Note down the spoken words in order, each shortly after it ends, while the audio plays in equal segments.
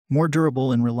More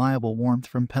durable and reliable warmth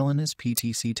from Pelonis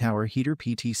PTC Tower Heater.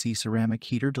 PTC ceramic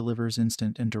heater delivers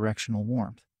instant and directional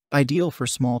warmth, ideal for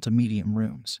small to medium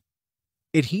rooms.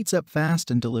 It heats up fast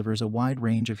and delivers a wide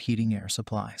range of heating air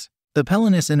supplies. The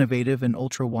Pelonis innovative and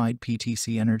ultra-wide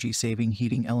PTC energy-saving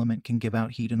heating element can give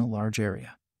out heat in a large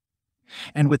area.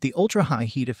 And with the ultra-high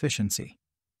heat efficiency,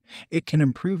 it can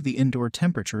improve the indoor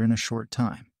temperature in a short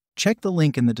time. Check the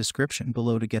link in the description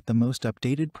below to get the most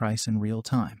updated price in real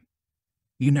time.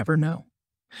 You never know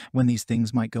when these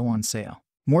things might go on sale.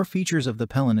 More features of the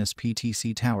Pelonis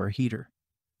PTC Tower Heater.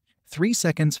 3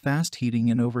 seconds fast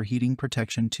heating and overheating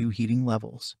protection. 2 heating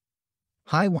levels.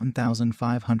 High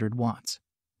 1500 watts.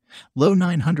 Low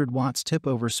 900 watts tip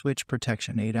over switch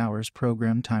protection. 8 hours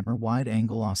program timer. Wide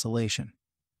angle oscillation.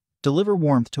 Deliver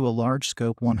warmth to a large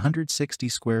scope. 160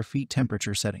 square feet.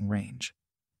 Temperature setting range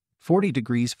 40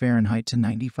 degrees Fahrenheit to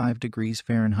 95 degrees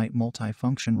Fahrenheit.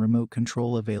 Multi-function remote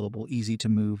control available. Easy to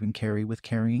move and carry with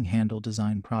carrying handle.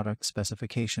 Design product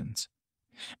specifications.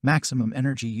 Maximum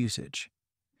energy usage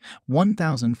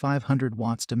 1500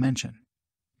 watts. Dimension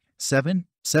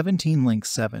 17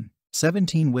 lengths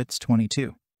 17 widths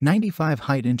 22 95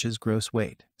 height inches. Gross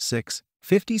weight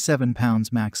 57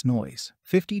 pounds. Max noise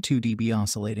 52 dB.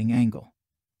 Oscillating angle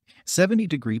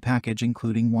 70-degree. Package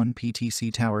including 1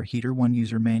 PTC Tower Heater, 1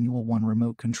 user manual, 1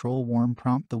 remote control. Warm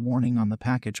prompt. The warning on the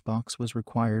package box was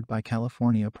required by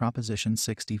California Proposition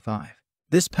 65.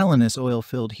 This Pelonis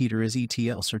oil-filled heater is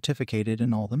ETL certificated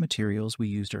and all the materials we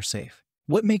used are safe.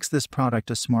 What makes this product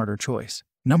a smarter choice?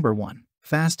 Number 1.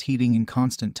 Fast heating and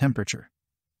constant temperature.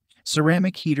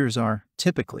 Ceramic heaters are,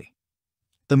 typically,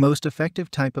 the most effective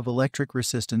type of electric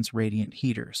resistance radiant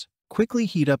heaters. Quickly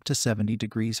heat up to 70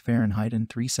 degrees Fahrenheit in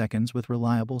 3 seconds with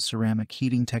reliable ceramic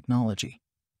heating technology,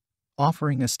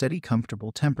 offering a steady,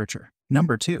 comfortable temperature.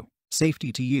 Number 2.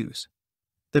 Safety to use.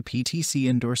 The PTC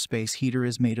indoor space heater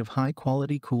is made of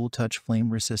high-quality, cool touch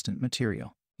flame-resistant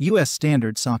material. US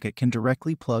standard socket can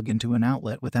directly plug into an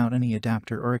outlet without any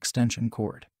adapter or extension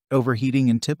cord. Overheating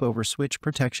and tip-over switch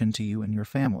protection to you and your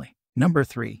family. Number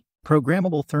 3.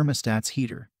 Programmable thermostats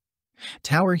heater.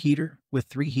 Tower heater with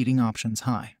 3 heating options: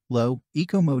 high, low,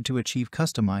 eco mode to achieve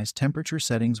customized temperature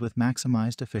settings with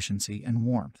maximized efficiency and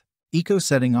warmth. Eco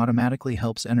setting automatically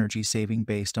helps energy saving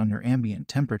based on your ambient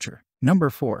temperature.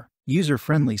 Number 4.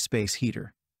 User-friendly space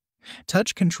heater.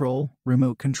 Touch control,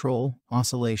 remote control,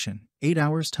 oscillation, 8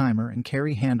 hours timer and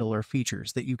carry handle are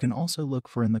features that you can also look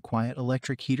for in the quiet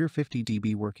electric heater. 50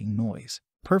 dB working noise.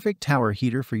 Perfect tower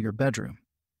heater for your bedroom,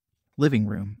 living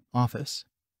room, office.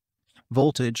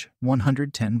 Voltage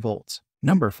 110 volts.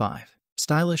 Number 5.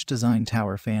 Stylish design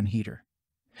tower fan heater.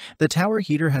 The tower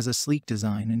heater has a sleek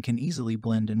design and can easily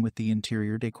blend in with the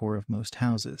interior decor of most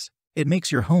houses. It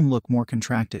makes your home look more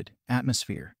contracted.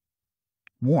 Atmosphere.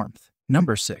 Warmth.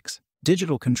 Number 6.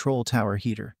 Digital control tower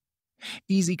heater.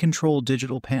 Easy control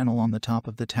digital panel on the top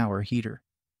of the tower heater.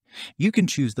 You can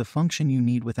choose the function you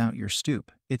need without your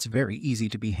stoop. It's very easy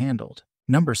to be handled.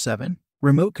 Number 7.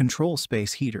 Remote control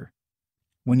space heater.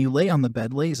 When you lay on the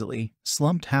bed lazily,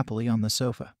 slumped happily on the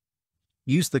sofa,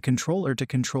 use the controller to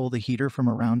control the heater from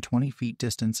around 20 feet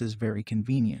distance is very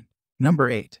convenient. Number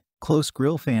 8. Close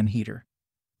grill fan heater.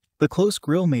 The close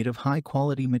grill made of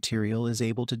high-quality material is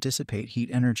able to dissipate heat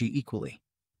energy equally.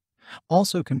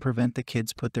 Also can prevent the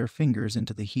kids put their fingers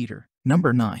into the heater.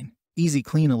 Number 9. Easy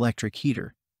clean electric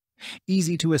heater.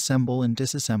 Easy to assemble and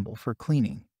disassemble for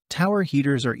cleaning. Tower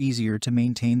heaters are easier to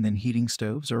maintain than heating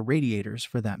stoves or radiators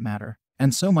for that matter,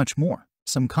 and so much more.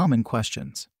 Some common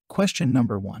questions. Question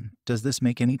number 1. Does this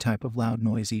make any type of loud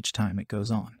noise each time it goes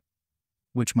on,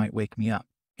 which might wake me up?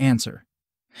 Answer.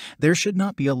 There should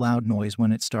not be a loud noise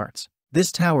when it starts.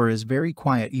 This tower is very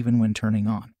quiet even when turning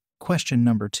on. Question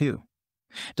number 2.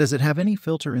 Does it have any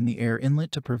filter in the air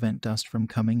inlet to prevent dust from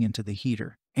coming into the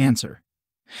heater? Answer.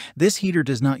 This heater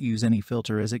does not use any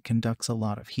filter as it conducts a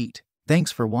lot of heat.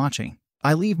 Thanks for watching.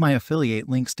 I leave my affiliate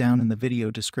links down in the video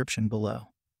description below.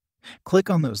 Click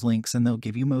on those links and they'll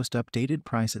give you most updated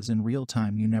prices in real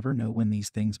time. You never know when these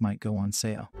things might go on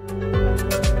sale.